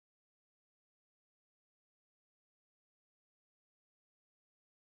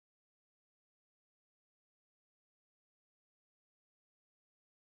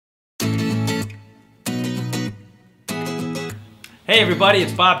Hey everybody,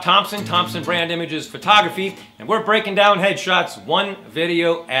 it's Bob Thompson, Thompson Brand Images Photography, and we're breaking down headshots one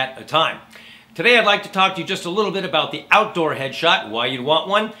video at a time. Today I'd like to talk to you just a little bit about the outdoor headshot, why you'd want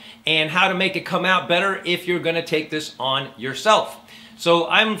one, and how to make it come out better if you're going to take this on yourself. So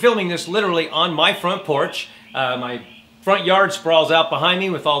I'm filming this literally on my front porch. My front yard sprawls out behind me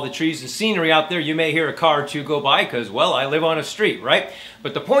with all the trees and scenery out there. You may hear a car or two go by because, well, I live on a street, right?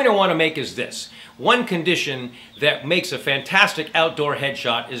 But the point I want to make is this. One condition that makes a fantastic outdoor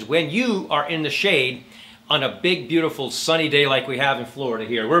headshot is when you are in the shade on a big, beautiful, sunny day like we have in Florida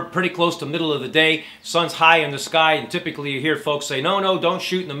here. We're pretty close to middle of the day. Sun's high in the sky, and typically you hear folks say, no, don't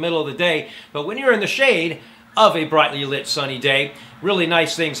shoot in the middle of the day. But when you're in the shade of a brightly lit sunny day, really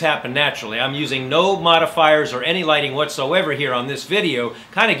nice things happen naturally. I'm using no modifiers or any lighting whatsoever here on this video,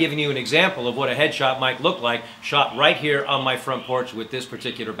 kind of giving you an example of what a headshot might look like shot right here on my front porch with this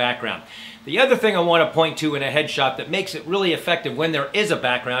particular background. The other thing I want to point to in a headshot that makes it really effective when there is a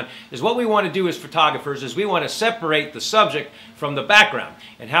background is what we want to do as photographers is we want to separate the subject from the background.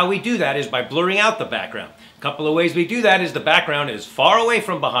 And how we do that is by blurring out the background. A couple of ways we do that is the background is far away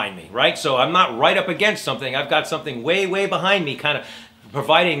from behind me, right? So I'm not right up against something. I've got something way, way behind me, kind of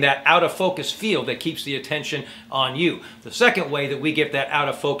providing that out of focus feel that keeps the attention on you. The second way that we get that out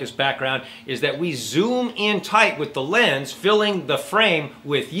of focus background is that we zoom in tight with the lens, filling the frame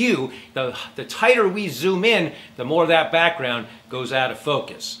with you. The tighter we zoom in, the more that background goes out of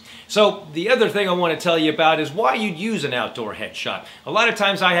focus. So the other thing I want to tell you about is why you'd use an outdoor headshot. A lot of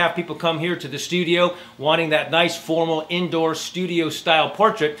times I have people come here to the studio wanting that nice formal indoor studio style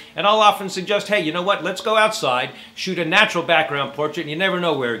portrait, and I'll often suggest, hey, you know what, let's go outside, shoot a natural background portrait, and you never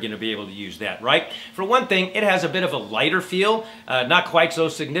know where you're going to be able to use that, right? For one thing, it has a bit of a lighter feel, not quite so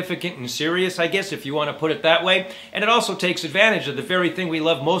significant and serious, I guess, if you want to put it that way, and it also takes advantage of the very thing we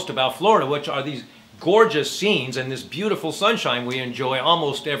love most about Florida, which are these gorgeous scenes and this beautiful sunshine we enjoy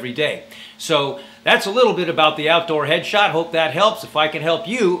almost every day. So that's a little bit about the outdoor headshot. Hope that helps. If I can help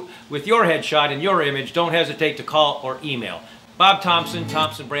you with your headshot and your image, don't hesitate to call or email. Bob Thompson,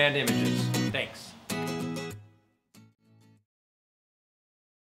 Thompson Brand Images. Thanks.